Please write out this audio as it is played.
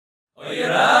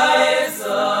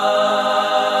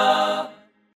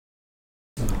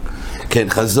כן,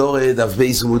 חזור דף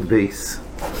בייס עמוד בייס.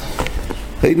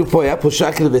 ראינו פה, היה פה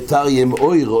שקל וטריה עם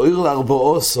אויר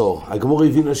לארבעו עשור. הגמור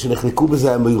הבינה שנחלקו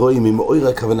בזה המוירואים, עם אויר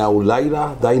הכוונה הוא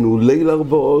לילה, דיינו לילה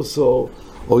ארבעו עשור,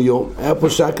 או יום. היה פה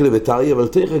שקל וטריה, אבל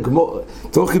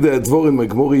תוך כדי הדבורים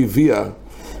הגמור הביאה,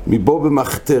 מבוא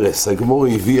במחתרס, הגמור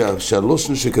הביאה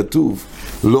שהלושן שכתוב,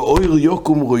 לא אויר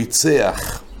יוקום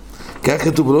רויצח, כך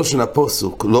כתוב בלושן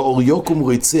הפוסוק, לא אור יוקום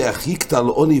רויצח, יקטל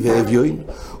עוני ואביון,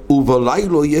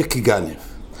 ובלילה יהיה כגנב.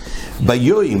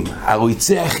 ביום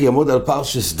הרויצח יעמוד על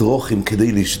פרשס דרוכים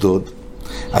כדי לשדוד,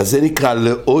 אז זה נקרא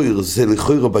לאויר, זה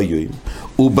לכויר ביום,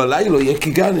 ובלילה יהיה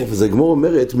כגנב. אז הגמור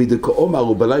אומרת, מדקאומר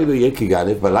ובלילה יהיה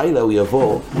כגנב, בלילה הוא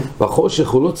יבוא, בחושך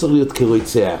הוא לא צריך להיות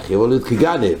כרויצח, יבוא להיות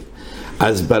כגנב.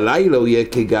 אז בלילה הוא יהיה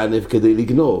כגנב כדי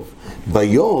לגנוב.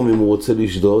 ביום, אם הוא רוצה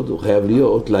לשדוד, הוא חייב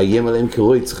להיות, לאיים עליהם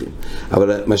כרויצחים.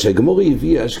 אבל מה שהגמור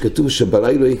הביאה, שכתוב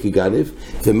שבלילה יהיה כגנב,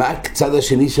 ומה הצד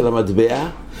השני של המטבע?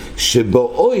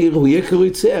 שבאויר הוא יהיה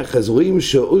כרויצח, אז רואים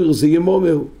שאויר זה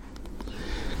ימומהו.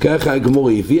 ככה הגמור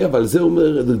הביאה, אבל זה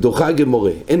אומר, דוחה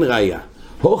הגמורה, אין ראיה.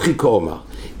 הוכי כאומר,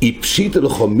 איפשיט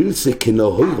לכו מילסה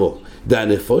כנהוירו,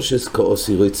 דהנפושס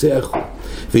כאוסי רויצחו,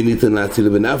 וניתן להציל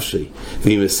בנפשי,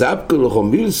 ואם אספקו לכו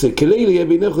מילסה כלילה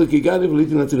יבינכו כגנב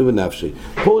וניתן להציל בנפשי.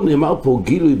 פה נאמר פה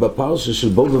גילוי בפרשה של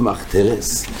בו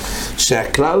במחתרס,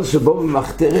 שהכלל שבו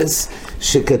במחתרס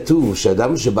שכתוב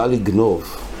שאדם שבא לגנוב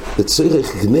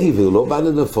לצורך גנב הוא לא בא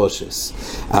לנפושס,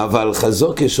 אבל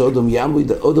חזוק יש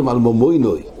אודם על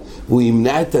מומוינוי, הוא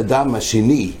ימנע את האדם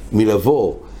השני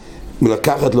מלבוא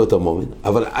מלקחת לו את המומן,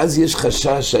 אבל אז יש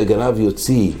חשש שהגנב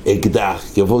יוציא אקדח,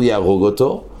 יבוא יהרוג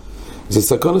אותו, זה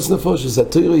סכונס נפושס,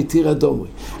 התורה התירה דומרי.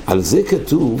 על זה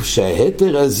כתוב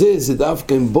שההתר הזה זה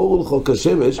דווקא עם בור לחוק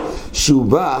השמש, שהוא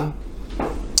בא,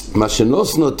 מה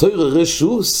שנוסנו תורה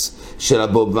רשוס של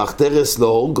במחתרס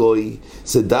להורגוי,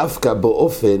 זה דווקא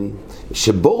באופן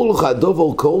שבור לך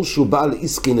הדובר קור שהוא בא על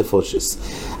עסקי נפושס.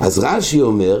 אז רש"י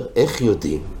אומר, איך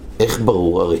יודעים? איך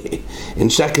ברור? הרי אין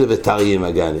שקל וטריה עם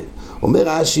הגנב. אומר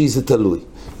רש"י, זה תלוי.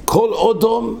 כל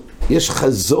אודום יש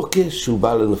חזוקה שהוא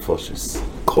בא לנפושס.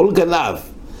 כל גנב.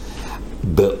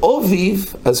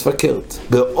 באוביב, אז פקרת.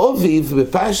 באוביב,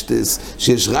 בפשטס,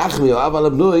 שיש רחמי או אב על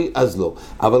הבנוי, אז לא.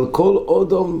 אבל כל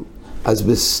אודום, אז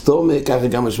בסתומה, ככה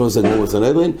גם משמעות זה גמור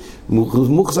סנהדרין,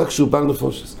 מוחזק שהוא בא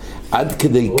לנפושס. עד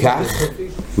כדי כך,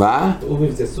 מה?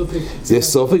 אוביב זה סופק? זה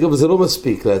סופק, אבל זה לא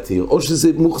מספיק להתיר. או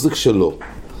שזה מוחזק שלו.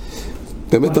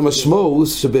 באמת המשמעות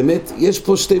שבאמת יש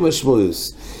פה שתי משמעות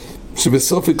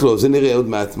שבסופק לא, זה נראה עוד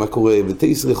מעט מה קורה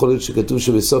בתייסר. יכול להיות שכתוב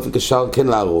שבסופק השאר כן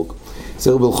להרוג,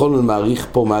 זה רבי אלחנן מעריך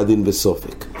פה מה הדין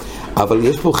בסופק, אבל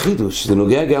יש פה חידוש, זה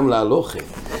נוגע גם להלוכה,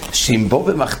 שאם בו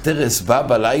במחתרס בא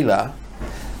בלילה,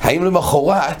 האם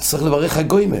למחרת צריך לברך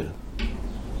הגוימל?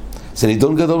 זה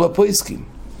נידון גדול בפויסקים,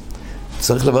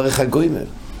 צריך לברך הגוימל.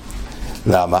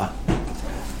 למה?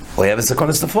 הוא היה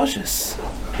בסכונס נפושס.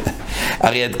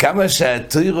 הרי עד כמה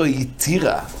שהתורה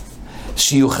התירה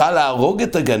שיוכל להרוג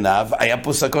את הגנב, היה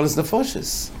פה סכונס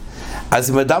נפושס. אז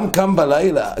אם אדם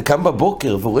קם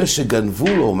בבוקר ורואה שגנבו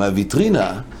לו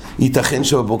מהוויטרינה, ייתכן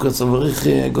שבבוקר צריך לברך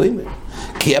גוימל.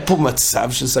 כי היה פה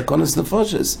מצב של סכונס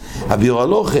נפושס. הביאור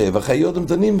הלוכה והחיודם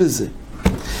דנים בזה.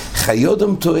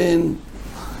 חיודם טוען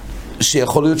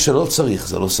שיכול להיות שלא צריך,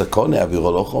 זה לא סכונה, הביאור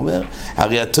הלוכה אומר,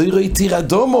 הרי התורה התירה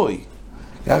דומוי.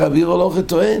 ככה ביאור הלוכה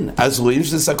טוען, אז רואים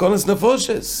שזה סכונס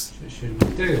נפושס.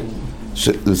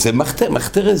 זה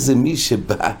מחתרס, זה מי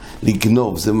שבא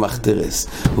לגנוב, זה מחתרס.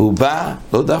 הוא בא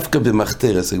לא דווקא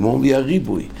במחתרס, כמו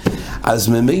מהריבוי. אז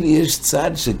ממילא יש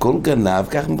צד שכל גנב,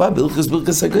 כך הוא בא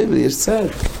ברכס הגוימל, יש צד.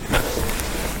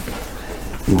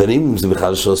 דנים, זה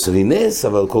בכלל שעושה לי נס,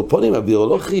 אבל כל פונים, הביאור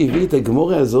הלוכה הביא את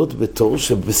הגמורה הזאת בתור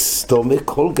שבסתומה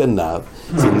כל גנב,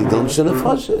 זה נידון של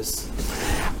נפושס.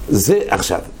 זה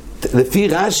עכשיו, לפי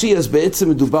רש"י, אז בעצם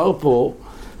מדובר פה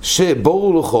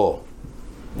שבורו לכו,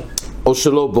 או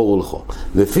שלא בורו לכו.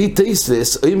 לפי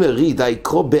תייסס, אומר די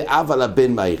קרוא באב על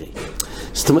הבן מהירי.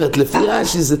 זאת אומרת, לפי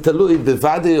רש"י זה תלוי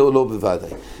בוודאי או לא בוודאי.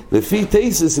 לפי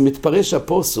תייסס זה מתפרש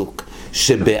הפוסוק,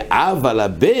 שבאב על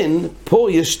הבן, פה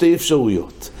יש שתי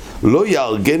אפשרויות. לא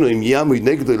יארגנו אם יעמוד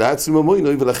נגדו לעצם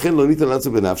המוינו, ולכן לא ניתן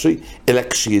לעצם בנפשי, אלא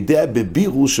כשידע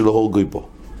בבירור שלא הורגוי בו.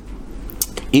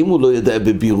 אם הוא לא יודע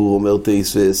בבירור, אומר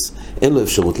תייסס, אין לו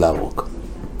אפשרות להרוג.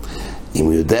 אם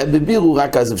הוא יודע בבירור,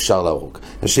 רק אז אפשר להרוג.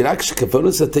 השאלה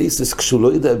כשכוונוס התייסס, כשהוא לא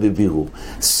יודע בבירור,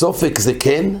 סופק זה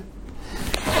כן?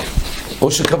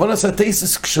 או שכוונוס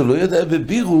התייסס, כשהוא לא יודע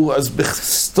בבירור, אז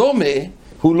בסתומה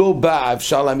הוא לא בא,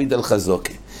 אפשר להעמיד על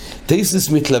חזוקה. תייסס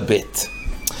מתלבט.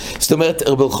 זאת אומרת,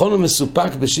 רבי אלחנן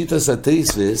מסופק בשיטת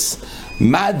התוספות,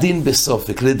 מה הדין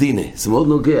בסופק? לדינה, זה מאוד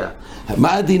נוגע.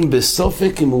 מה הדין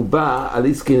בסופק אם הוא בא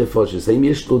על עסקי נפושס? האם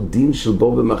יש לו דין של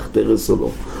בור במחתרס או לא?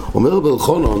 אומר רבי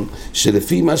אלחנן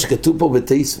שלפי מה שכתוב פה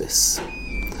בתוספות,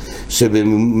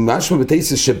 שבמשהו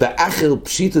בתוספות שבאחר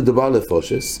פשיטא דבר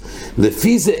לפושס,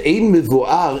 לפי זה אין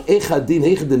מבואר איך הדין,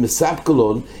 איך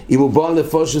דמספקלון, אם הוא בא על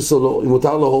נפושס או לא, אם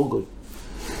מותר לו הורגוי.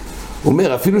 הוא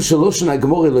אומר, אפילו שלא שנה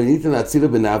גמורה לא ניתן להצילה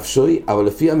בנפשוי, אבל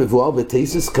לפי המבואר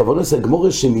בתוספות, כוונס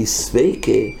הגמורה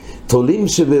שמספיקה, תולים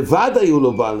שבבד היו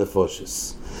לו בעל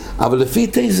נפושס. אבל לפי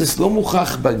תוספות לא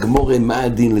מוכח בגמורה מה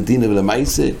הדין לדין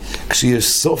ולמעשה, כשיש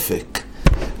סופק.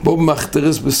 בוא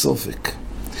במחתרס בסופק.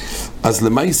 אז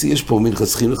למעשה יש פה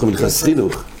מלכס חינוך ומלכס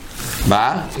חינוך.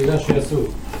 מה? תפילה שיעשו.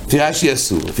 תפילה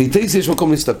שיעשו. לפי תוספות יש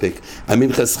מקום להסתפק.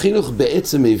 המלכס חינוך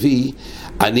בעצם מביא,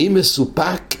 אני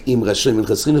מסופק עם רשעים,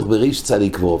 מלכס חינוך בריש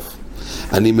צדיק ווב.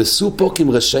 אני מסופק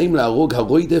עם רשעים להרוג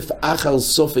הרודף אחר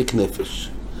סופק נפש.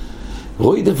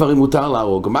 רודף הרי מותר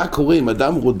להרוג. מה קורה אם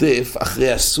אדם רודף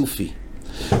אחרי הסופי?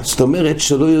 זאת אומרת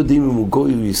שלא יודעים אם הוא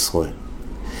גוי או ישראל.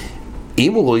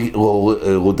 אם הוא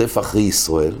רודף אחרי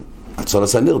ישראל, הצול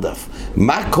עשה נרדף.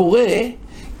 מה קורה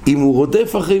אם הוא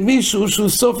רודף אחרי מישהו שהוא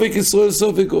סופק ישראל,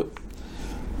 סופק גוי?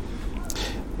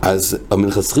 אז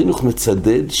המלכס חינוך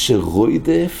מצדד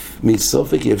שרודף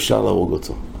מסופק יהיה אפשר להרוג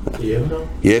אותו.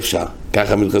 יהיה אפשר.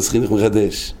 ככה המלכס חינוך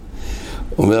מחדש.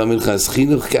 אומר המלכס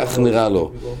חינוך, כך נראה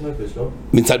לו.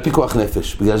 מצד פיקוח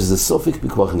נפש, בגלל שזה סופק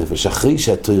פיקוח נפש. אחרי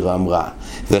שהתורה אמרה,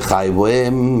 וחי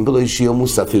בוהם ולא ישיום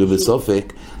מוסף אפילו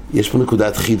בסופק, יש פה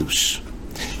נקודת חידוש.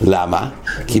 למה?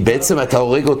 כי בעצם אתה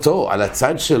הורג אותו על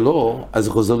הצד שלו, אז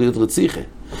הוא חוזר להיות רציחה.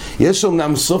 יש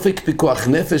אומנם סופק פיקוח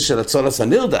נפש של הצולס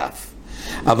הנרדף,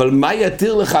 אבל מה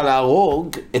יתיר לך להרוג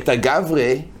את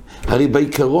הגברי? הרי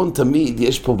בעיקרון תמיד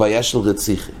יש פה בעיה של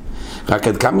רציחה. רק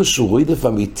עד כמה שהוא רודף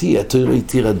אמיתי, התורה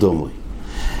התירה דומוי.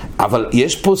 אבל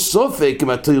יש פה סופק אם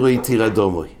התורה התירה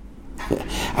דומוי.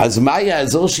 אז מה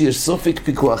יעזור שיש סופק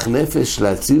פיקוח נפש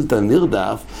להציל את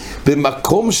הנרדף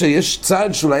במקום שיש צד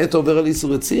שאולי אתה עובר על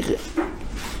איסור רציחה?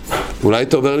 אולי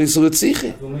אתה עובר על איסור רציחה.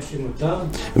 זה אומר שמותר?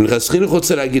 מלכס חינוך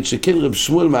רוצה להגיד שכן רב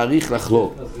שמואל מעריך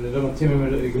לחלוק. אז זה לא מתאים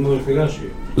לגמור לפי רש"י.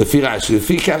 לפי רש"י,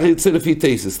 לפי ככה יוצא לפי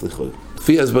תוספות, נכון.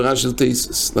 לפי הסברה של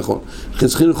תוספות, נכון.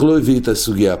 מלכס חינוך לא הביא את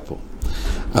הסוגיה פה.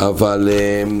 אבל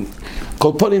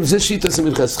כל פעמים זה שיטה של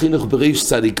מלכס חינוך בריש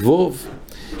צדיק ווב,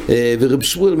 ורב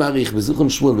שמואל מעריך, בזיכרון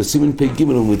שמואל, בסימן פ"ג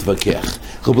הוא מתווכח.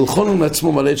 רב אלחנן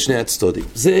עצמו מלא את שני הצדדים.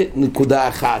 זה נקודה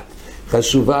אחת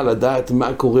חשובה לדעת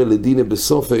מה קורה לדינה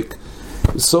בסופק,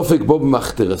 סופק בו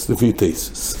במחתרס, לפי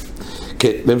תוספות.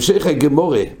 כן, בהמשך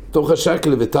הגמורה, תוך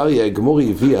השקל וטריה, הגמורה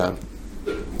הביאה,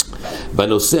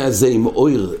 בנושא הזה עם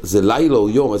אויר, זה לילה או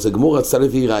יום, אז הגמורה רצה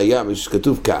להביא ראיה,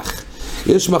 שכתוב כך,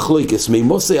 יש מחלוקת,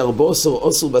 מימוסי 14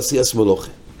 אוסר בעשיית מלאכה.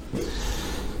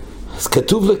 אז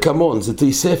כתוב לכמון, זה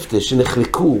תוספתא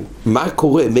שנחלקו, מה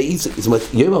קורה, זאת אומרת,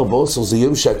 יום 14 זה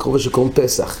יום שהקרובה של קורם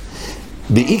פסח.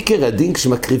 בעיקר הדין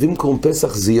כשמקריבים קורם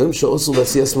פסח זה יום שאוסר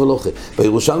בעשיית מלאכה.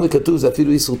 בירושלמי כתוב זה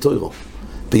אפילו איסור תוירו.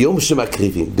 ביום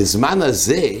שמקריבים. בזמן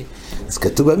הזה, אז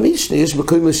כתוב במשנה, יש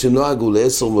מקומות שנוהגו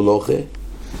לאסור מלאכה,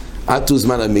 עד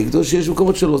זמן המקדוש, יש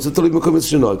מקומות שלא, זה תלוי במקומות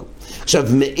שנוהגו. עכשיו,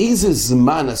 מאיזה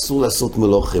זמן אסור לעשות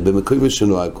מלאכה במקומות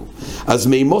שנוהגו? אז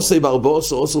מימוסי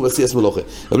ב14 אסור בעשיית מלאכה.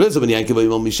 רבי אליעזר בן יעקב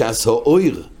אומר מש"ס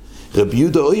האויר, רבי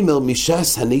יהודה אומר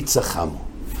מש"ס הנצח עמו.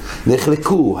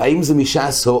 נחלקו, האם זה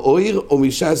מש"ס האויר או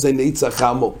מש"ס הנצח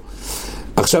עמו?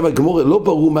 עכשיו הגמורה, לא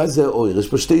ברור מה זה האויר, יש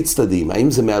פה שתי צדדים,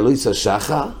 האם זה מעלויס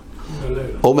השחר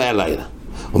או מהלילה?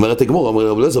 אומרת הגמור, אומר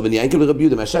רבי אליעזר בן יעקב לרבי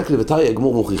יהודה, מהשקל וטריה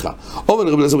הגמור מוכיחה. אומר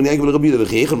רבי אליעזר בן יעקב לרבי יהודה,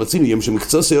 וכי איך מצינו יום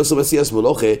שמקצוסי אוסר בעשיית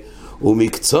מלאכה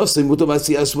ומקצוסי מותר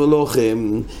בעשיית מלאכה.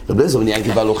 רבי אליעזר בן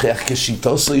יעקב בא להוכיח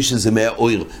כשיטוסי שזה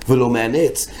מהאויר ולא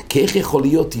מהנץ. כי איך יכול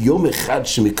להיות יום אחד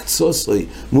שמקצוסי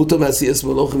מותר בעשיית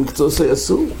מלאכה ומקצוסי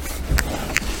אסור?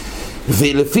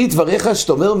 ולפי דבריך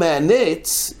שאתה אומר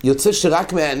מהנץ, יוצא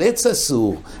שרק מהנץ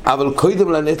אסור, אבל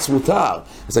קודם לנץ מותר.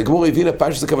 אז הגמור הבין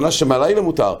הפעם שזה כוונה שמהלילה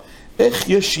מותר. איך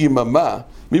יש יממה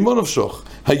ממה נפשוך?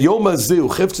 היום הזה הוא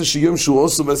חפצה שיום שהוא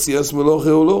עושה בעשיית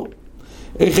מלאכה או לא?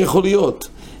 איך יכול להיות?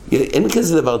 אין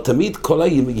כזה דבר, תמיד כל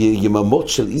היממות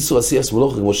של איסור עשיית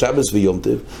מלאכה כמו שבס ויום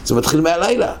טוב, זה מתחיל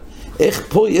מהלילה. איך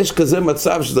פה יש כזה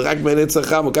מצב שזה רק מהנץ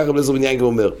חם, או ככה רבי אליעזר בן יעקב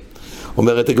אומר?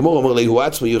 אומרת הגמור, אומר לי, הוא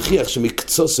עצמו יוכיח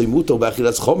שמקצוסי מותר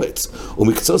באכילת חומץ,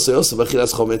 ומקצוסי אוסר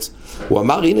באכילת חומץ. הוא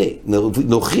אמר, הנה,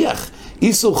 נוכיח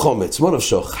איסור חומץ, מה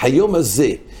נפשוך? היום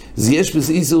הזה, יש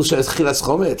בזה איסור של אכילת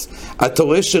חומץ. אתה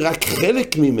רואה שרק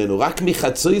חלק ממנו, רק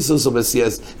מחצו איסור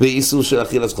ואיסור של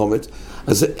אכילת חומץ,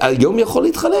 אז היום יכול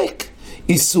להתחלק.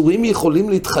 איסורים יכולים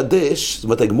להתחדש, זאת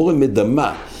אומרת, הגמור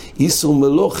מדמה, איסור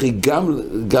מלוכי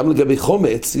גם לגבי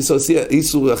חומץ,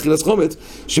 איסור אכילת חומץ,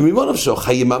 שממון נפשוך,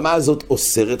 היממה הזאת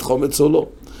אוסרת חומץ או לא?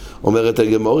 אומרת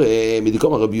הגמרא,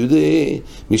 מדקום הרבי יהודה,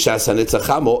 מי שעשה נצח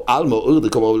חמו, אלמו אור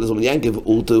דקום הרבי לזמן ינקב,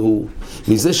 אור תהו.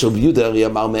 מזה שרבי יהודה הרי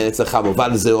אמר מנצח חמו,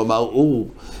 אבל זה הוא אמר אור.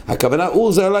 הכוונה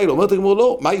אור זה הלילה, אומרת הגמרא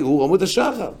לא, מהי אור? עמוד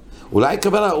השחר. אולי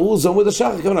הכוונה אור זה עמוד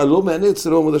השחר, הכוונה לא מענץ, זה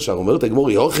לא עמוד השחר. אומרת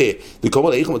הגמרא, יוכי, דקום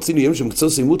הרבי איך מצינו יום שמקצוע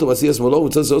סיימותו מעשייה שמאלו,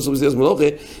 מצוא סעוסו מעשייה שמאלו,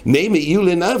 נעים אילו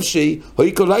לנפשי,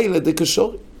 הוי כל לילה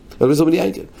דקשורי.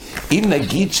 אם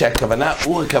נגיד שהכוונה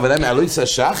הוא הכוונה מעלויס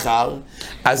השחר,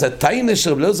 אז התיינה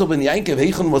של רבי אלעזר בן יעקב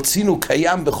היכון מצינו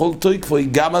קיים בכל תוקפו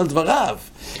גם על דבריו,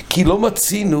 כי לא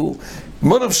מצינו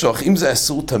מה נפשוך, אם זה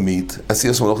אסור תמיד,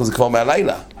 עשייה שמאלו זה כבר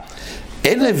מהלילה.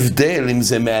 אין הבדל אם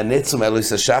זה מהנץ או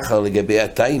מעלויס השחר לגבי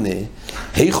התיינה,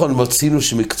 היכון מצינו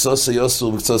שמקצוע סיוסו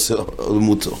ומקצוע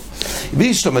מותו.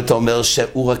 בישלום אתה אומר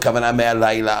שהוא הכוונה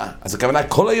מהלילה, אז הכוונה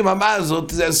כל היממה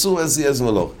הזאת זה אסור עשייה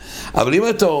שמאלו. אבל אם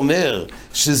אתה אומר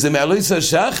שזה מעלויס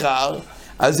השחר,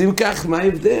 אז אם כך מה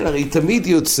ההבדל? הרי תמיד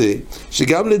יוצא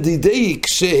שגם לדידי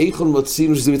כשהיכון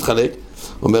מצינו שזה מתחלק,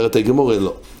 אומרת הגמרא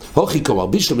לא. הוכי כלומר,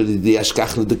 בישלום לדידי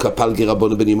אשכחנו דקפל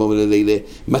גרבנו בן ימום ללילה,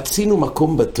 מצינו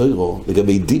מקום בתוירו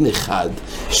לגבי דין אחד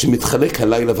שמתחלק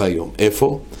הלילה והיום.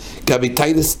 איפה? גם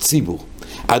תיינס ציבור.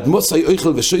 עד מוסי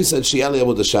אויכל ושויס עד שיהיה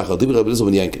לימוד השחר, דיבר רבי אלעזר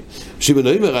בן יעקב,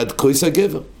 שמנוימר עד כויס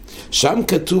הגבר. שם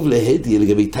כתוב להדיה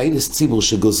לגבי תיינס ציבור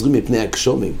שגוזרים מפני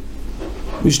הקשומים.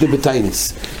 משנה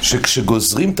בתיינס,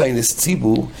 שכשגוזרים תיינס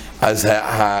ציבור, אז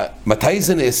מתי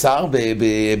זה נאסר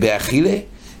באכילה?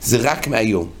 זה רק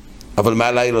מהיום. אבל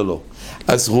מהלילה לא.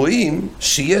 אז רואים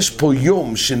שיש פה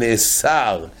יום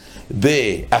שנאסר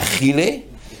באכילה,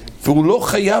 והוא לא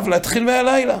חייב להתחיל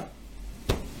מהלילה.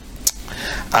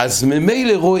 אז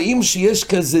ממילא רואים שיש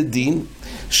כזה דין.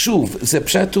 שוב, זה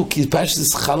פשט הוא, כי פשט זה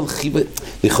שחל חיבה.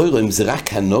 לכוי רואים, זה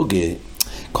רק הנוגה.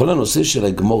 כל הנושא של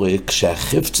הגמורה,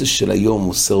 כשהחפצה של היום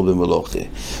מוסר במלוכה,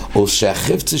 או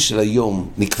שהחפצה של היום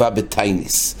נקבע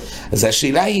בתייניס. אז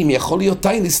השאלה היא אם יכול להיות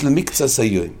תייניס למקצס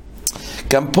היום.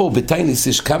 גם פה בתייניס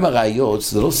יש כמה ראיות,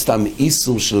 זה לא סתם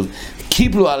איסור של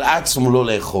קיבלו על עצמו לא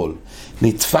לאכול.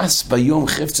 נתפס ביום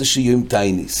חפצה שיום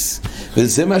תייניס.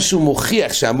 וזה מה שהוא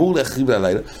מוכיח שאמור להחריב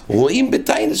ללילה. רואים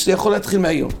בתייניס שיכול להתחיל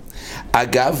מהיום.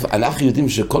 אגב, אנחנו יודעים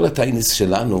שכל התייניס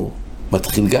שלנו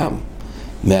מתחיל גם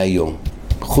מהיום.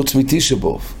 חוץ מתשע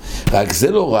באב. רק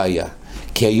זה לא ראיה.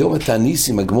 כי היום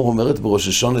התעניסים, הגמור אומרת בראש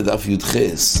השונה דף י"ח,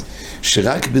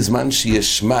 שרק בזמן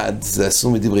שיש שמד זה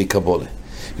אסור מדברי קבולה.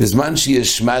 בזמן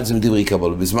שיש שמד זה מדברי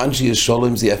קבולה, בזמן שיש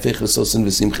שולם זה יהפך לסוסן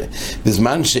ושמחה.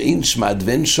 בזמן שאין שמד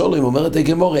ואין שולם, אומרת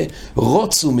הגמורה,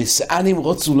 רוצו מסענים,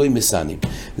 רוצו לא מסענים.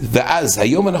 ואז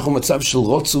היום אנחנו מצב של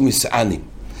רוצו מסענים.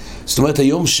 זאת אומרת,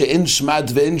 היום שאין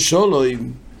שמד ואין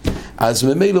שולם, אז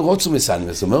ממילא רוצו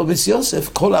מסענים. זאת אומרת, בס יוסף,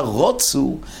 כל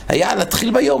הרוצו היה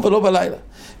להתחיל ביום ולא בלילה.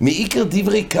 מעיקר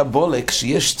דברי קבולה,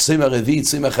 כשיש צום הרביעי,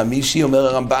 צום החמישי, אומר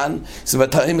הרמב"ן, זה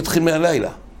מתי מתחיל מהלילה.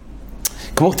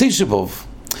 כמו תשע באב.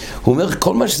 הוא אומר,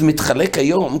 כל מה שזה מתחלק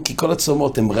היום, כי כל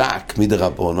הצומות הם רק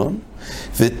מדרבנן,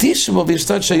 ותשע באב יש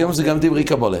צד שהיום זה גם דברי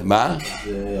קבולה. מה?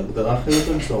 זה הגדרה אחרת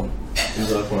של צום, אם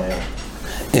זה רק מהיום.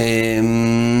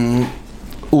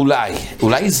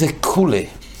 אולי זה כולה.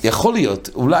 יכול להיות,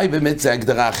 אולי באמת זה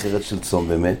הגדרה אחרת של צום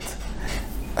באמת.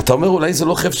 אתה אומר אולי זה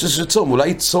לא חפצה של צום,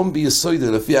 אולי צום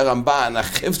ביסוידה, לפי הרמב"ן,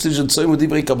 החפצה של צום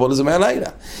ודברי קבולה זה מהלילה.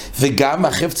 וגם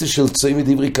החפצה של צום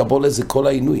ודברי קבולה זה כל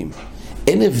העינויים.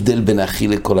 אין הבדל בין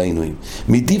אכילה לכל העינויים.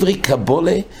 מדברי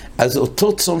קבולה, אז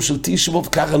אותו צום של תשע באב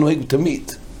ככה נוהג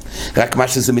תמיד. רק מה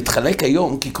שזה מתחלק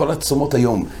היום, כי כל הצומות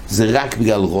היום זה רק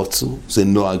בגלל רוצו, זה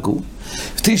נוהגו.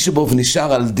 תשע באב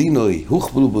נשאר על דינוי,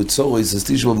 הוכבלו בצורויס, אז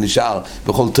תשע באב נשאר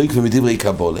בכל תויק ומדברי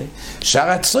קבולה. שאר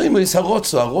הצוימויס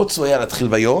הרוצו היה להתחיל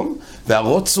ביום,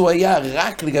 והרוצו היה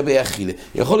רק לגבי אכילה.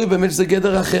 יכול להיות באמת שזה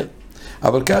גדר אחר.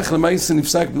 אבל כך למעשה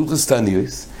נפסק בהלכות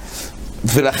תעניות.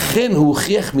 ולכן הוא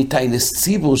הוכיח מתיינס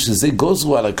ציבור שזה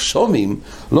גוזרו על הגשומים,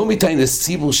 לא מתיינס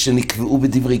ציבור שנקבעו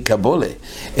בדברי קבולה,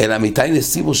 אלא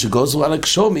מתיינס ציבור שגוזרו על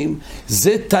הגשומים,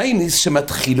 זה תיינס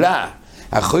שמתחילה,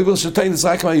 החויבר של תיינס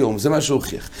רק מהיום, זה מה שהוא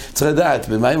הוכיח. צריך לדעת,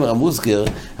 במאמר המוסגר,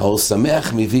 האור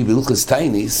שמח מביא בהלכות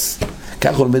תיינס,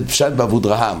 כך הוא לומד פשט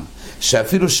באבודרהם,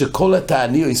 שאפילו שכל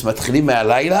התעניות מתחילים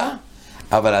מהלילה,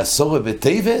 אבל הסורה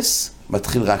בטייבס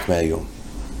מתחיל רק מהיום.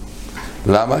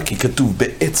 למה? כי כתוב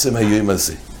בעצם היום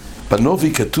הזה.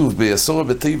 בנובי כתוב ביסורה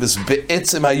בטייבס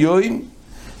בעצם היום,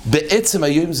 בעצם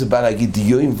היום זה בא להגיד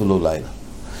יום ולא לילה.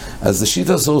 אז השיט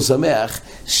הסור שמח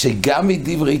שגם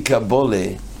מדברי קבולה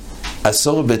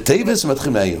הסורה בטייבס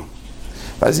מתחיל מהיום.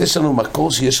 ואז יש לנו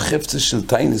מקור שיש חפצה של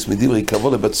תיינס מדברי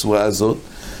קבולה בצורה הזאת,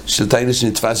 של תיינס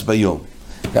שנתפס ביום.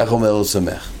 כך אומר הסור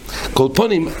שמח. כל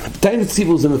פונים, תאין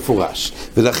ציבור זה מפורש,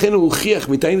 ולכן הוא הוכיח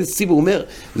מתאין ציבור, הוא אומר,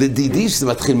 לדידי שזה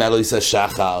מתחיל מהלויס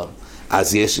השחר,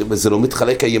 אז זה לא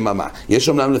מתחלק היממה. יש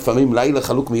אומנם לפעמים לילה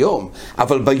חלוק מיום,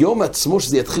 אבל ביום עצמו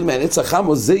שזה יתחיל מהנץ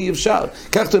החמו, זה אי אפשר.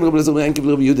 כך טוען רבי אליעזר בן ינקב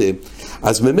ורבי יהודה.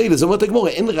 אז ממילא, זה אומרת הגמרא,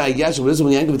 אין ראייה שרבי אליעזר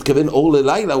בן ינקב מתכוון אור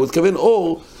ללילה, הוא מתכוון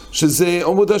אור שזה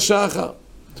עמוד השחר.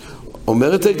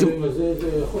 אומרת הגמרא... זה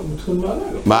יכול מתחיל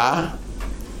מהלילה. מה?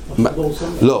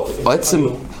 לא, בעצם...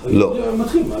 לא.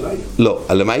 לא,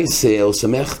 על המעשה הוא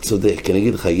שמח צודק. אני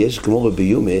אגיד לך, יש גמרא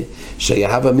ביומה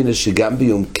שהיה הווה אמינא שגם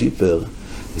ביום כיפר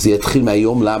זה יתחיל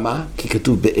מהיום, למה? כי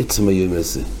כתוב בעצם היום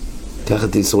הזה. ככה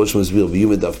תיסרוש מסביר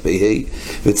ביום דף פ"ה,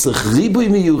 וצריך ריבוי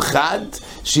מיוחד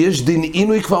שיש דין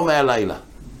עינוי כבר מהלילה.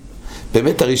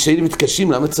 באמת הראשונים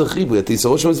מתקשים, למה צריך ריבוי?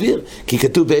 תיסרוש מסביר, כי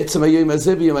כתוב בעצם היום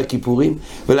הזה ביום הכיפורים,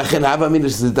 ולכן הווה אמינא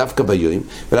שזה דווקא ביום,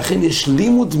 ולכן יש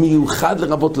לימוד מיוחד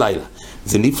לרבות לילה.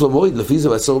 זה נפלא מאוד, לפי זה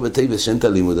בעשור בטבע שאין את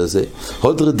הלימוד הזה.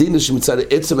 עוד רדינה שמצא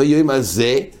לעצם היום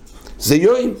הזה, זה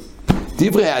יום.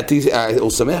 דברי הוא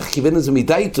שמח כיוון איזה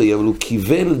מידה איתו, אבל הוא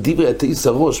כיוון לדברי התיס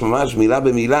הראש, ממש מילה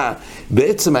במילה,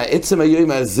 בעצם העצם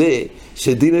היום הזה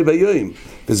שדיני ביום.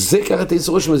 וזה ככה תיס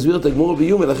הראש מסביר את הגמרא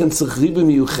ביום, ולכן צריך ריבוי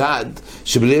מיוחד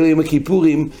שבליל יום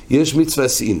הכיפורים יש מצווה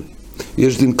עשין,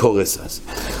 יש דין קורס אז.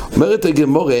 אומרת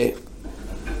הגמרא,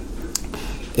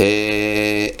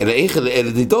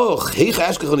 אלא דידוך, היך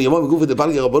אשכחון ימו מגוף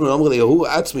ודבלגי רבונו לא אמר ליהו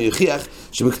עצמי יוכיח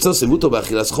שמקצוע שימותו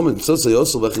באכילת חומץ, מקצוע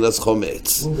שיוסו באכילת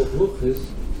חומץ.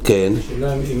 כן.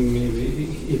 שאלה אם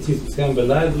יצאים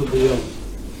בלילה או ביום.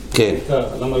 כן.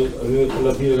 למה אני יכול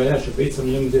להביא ראיה שבעצם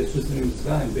יום זה סוס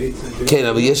למצרים, בעצם... כן,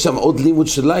 אבל יש שם עוד לימוד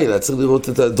של לילה, צריך לראות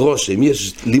את הדרושה, אם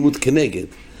יש לימוד כנגד.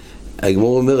 הגמרא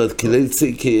אומרת, כליל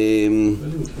צי,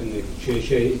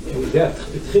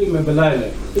 שהתחיל בלילה.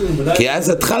 כי אז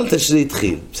התחלת שזה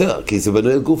התחיל, בסדר, כי זה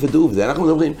בנוי על גוף ודאוב, זה אנחנו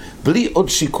מדברים בלי עוד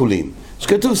שיקולים.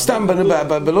 שכתוב סתם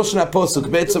בלושן הפוסוק,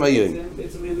 בעצם היום.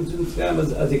 בעצם יום זה מצרים,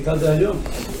 אז יקל זה היום.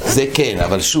 זה כן,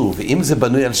 אבל שוב, אם זה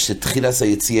בנוי על שתחילת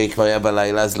היציאה כבר היה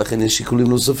בלילה, אז לכן יש שיקולים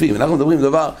נוספים. אנחנו מדברים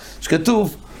דבר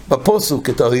שכתוב בפוסוק,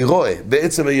 את ההירואה,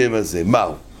 בעצם היום הזה,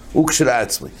 מהו? הוא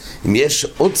כשלעצמי. אם יש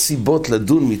עוד סיבות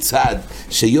לדון מצד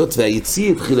שהיות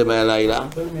והיציאה התחילה מהלילה...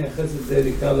 אתה מייחס את זה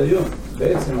לקראת היום,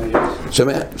 בעצם היום.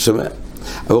 שומע.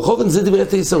 אבל בכל זאת זה דברי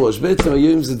התיס הראש. בעצם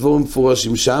היום זה דברים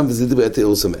מפורשים שם, וזה דברי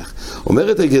התיאור שמח.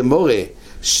 אומרת הגמרא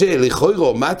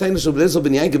שלכאורה, מה התיינו של רבי אליעזר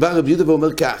בן ינקב בא רבי יהודה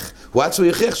ואומר כך, הוא עצמו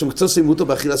יכריח שמקצוע שימותו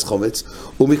באכילת חומץ,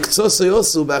 ומקצוע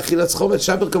שיוסו באכילת חומץ,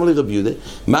 שבר כמו לרבי יהודה.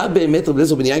 מה באמת רבי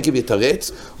אליעזר בן ינקב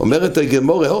יתרץ? אומרת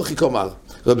הגמרא, הוכי כומר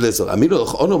רבי אליעזר, אמילו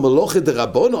אונו מלוכה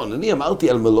דרבונון, אני אמרתי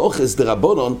על מלוכס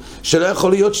דרבונון, שלא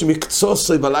יכול להיות שמקצוע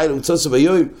שי בלילה ומקצוע שי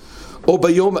ביום,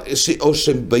 או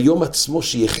שביום עצמו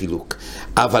שיהיה חילוק.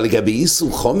 אבל לגבי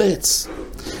איסור חומץ,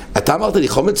 אתה אמרת לי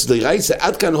חומץ דיירייסה,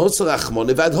 עד כאן הוסר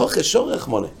רחמונה ועד הוכש שור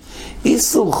רחמונה.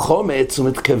 איסור חומץ, הוא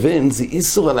מתכוון, זה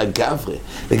איסור על הגברה.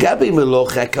 לגבי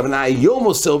מלוכה, הכוונה היום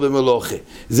אוסר במלוכה.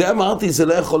 זה אמרתי, זה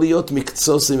לא יכול להיות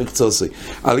מקצוסי.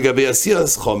 על לגבי אסיר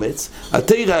חומץ,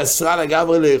 התירה אסרה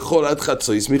לגברה לאכול עד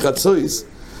חצויס מחצויס.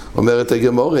 אומרת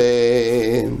הגמרא,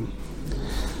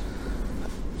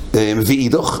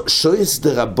 ואידוך שויס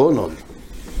דרבונון.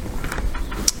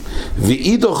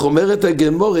 ואידוך אומרת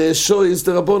הגמרא שויס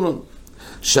דרבונון.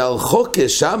 שעל חוקה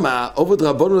שמה עובד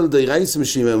רבונון לדיירייס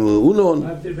משיממונון. מה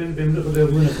ההבדל בין מלוכה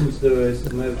דרבונון לחוץ דיירייס?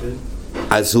 מה ההבדל?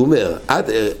 אז הוא אומר,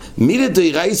 מילה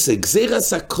דיירייס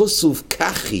גזירס הכוסוף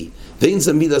כחי ואין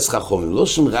זה מידס חכומים. לא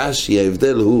שם רש"י,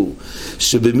 ההבדל הוא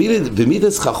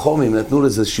שבמידס חכומים נתנו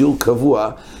לזה שיעור קבוע,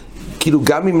 כאילו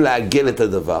גם אם לעגל את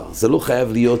הדבר, זה לא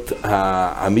חייב להיות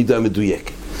המידה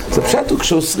המדויקת. זה פשוט הוא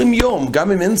כשאוסרים יום,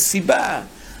 גם אם אין סיבה,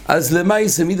 אז למה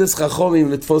זה מידס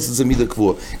חכומים לתפוס את זה מידה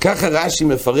קבוע. ככה רש"י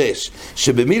מפרש,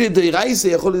 שבמילה דיירייסה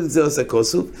יכול להיות זה עושה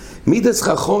כוסוף, מידס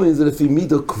חכומים זה לפי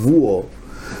מידה קבוע,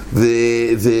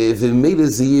 ומילא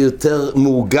זה יהיה יותר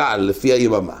מעוגל לפי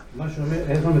היממה. מה שאומר,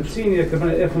 איך המציני,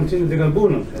 איך המציני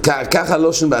דרבונון. ככה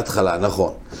לא שם בהתחלה,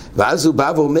 נכון. ואז הוא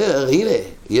בא ואומר, הנה,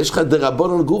 יש לך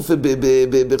דרבונון גופה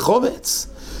בחומץ,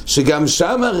 שגם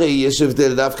שם הרי יש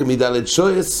הבדל דווקא מדלת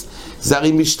שויס, זה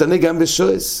הרי משתנה גם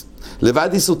בשויס. לבד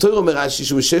איסור תורה אומר רש"י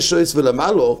שמשש שויס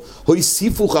ולמעלה,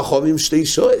 הוסיפו חכמים שתי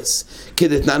שויס,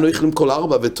 כדתננו יכולים כל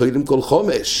 4 ותוילים כל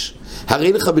 5.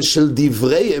 הרי לך בשל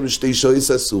דבריהם שתי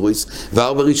שויס אסוריס, ו4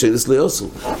 ראשונס לא יוסו.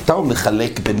 אתה הוא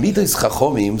מחלק בין מידס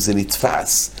חכמים, זה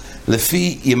נתפס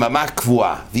לפי יממה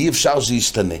קבועה, ואי אפשר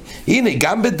שישתנה. הנה,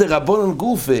 גם בדרבונון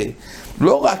גופה,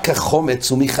 לא רק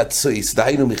החומץ הוא מחצויס,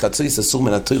 דהיינו מחצויס אסור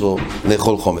מן התורה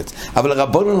לאכול חומץ, אבל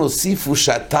רבונן הוסיפו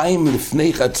 2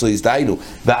 לפני חצויס, דהיינו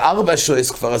ב4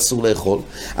 שועס כבר אסור לאכול.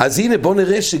 אז הנה בוא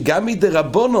נראה שגם מדי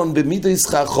רבונן במידס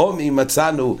חכמים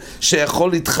מצאנו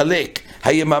שיכול להתחלק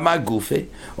היממה גופה.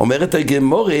 אומרת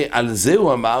הגמורה, על זה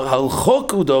הוא אמר,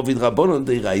 הרחוקו דוד רבונן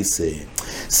דרייסה.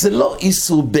 זה לא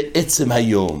איסור בעצם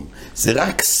היום, זה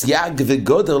רק סייג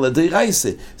וגודר לדרייסה.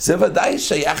 זה ודאי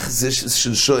שייך זה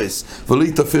של שועס, ולא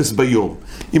יתפס ביום.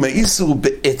 אם האיסור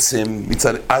בעצם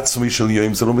מצד עצמי של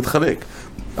יום, זה לא מתחלק.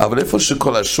 אבל איפה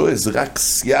שכל השועס זה רק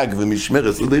סייג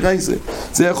ומשמרת לדרייסה,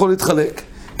 זה יכול להתחלק.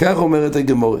 כך אומרת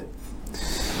הגמורה.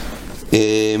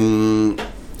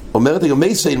 אומרת גם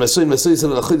מייסי מסוי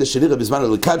סלו לחוידה שלירה בזמן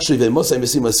הלקדשוי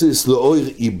ומוסי מסוי סלו אויר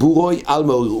איבורוי על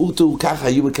מאויר אורטו. כך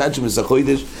היו מקדשים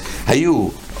לסחוידש, היו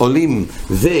עולים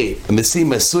ומסי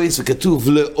מסוי וכתוב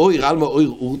לאויר על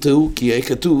מאויר אורטו, כי היה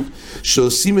כתוב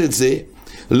שעושים את זה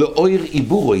לאויר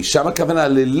איבורוי, שם הכוונה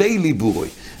לליל איבורוי.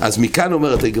 אז מכאן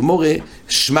אומרת הגמורה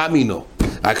שמע מינו.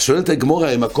 רק שואלת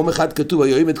הגמורה, במקום אחד כתוב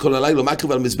היום את כל הלילה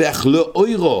מקריב על מזבח לא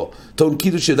אוירו טעון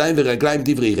קידוש ידיים ורגליים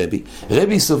דברי רבי.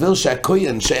 רבי סובר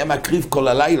שהכהן שהיה מקריב כל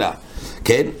הלילה,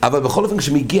 כן? אבל בכל אופן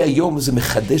כשמגיע היום זה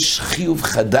מחדש חיוב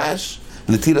חדש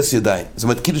לטילס ידיים, זאת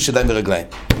אומרת קידוש ידיים ורגליים.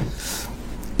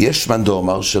 יש מאן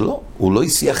דאמר שלא, הוא לא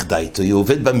יסיח דייטו, הוא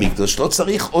עובד במקדש, לא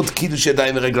צריך עוד קידוש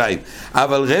ידיים ורגליים,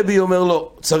 אבל רבי אומר לו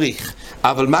צריך.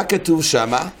 אבל מה כתוב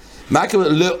שמה? מה הכוונה?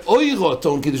 לאוירו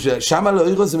טעון קידוש, שמה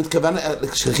לאוירו זה מתכוון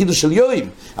חידוש של יוים,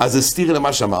 אז זה סתירי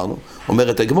למה שאמרנו.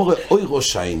 אומרת הגמורה, אוירו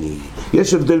שייני,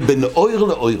 יש הבדל בין אויר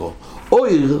לאוירו.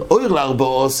 אויר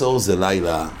ל14 זה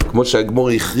לילה, כמו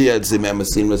שהגמורה הכריע את זה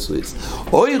מהמסים לסוויס.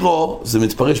 אוירו זה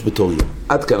מתפרש בתור יום.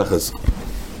 עד כאן החזור.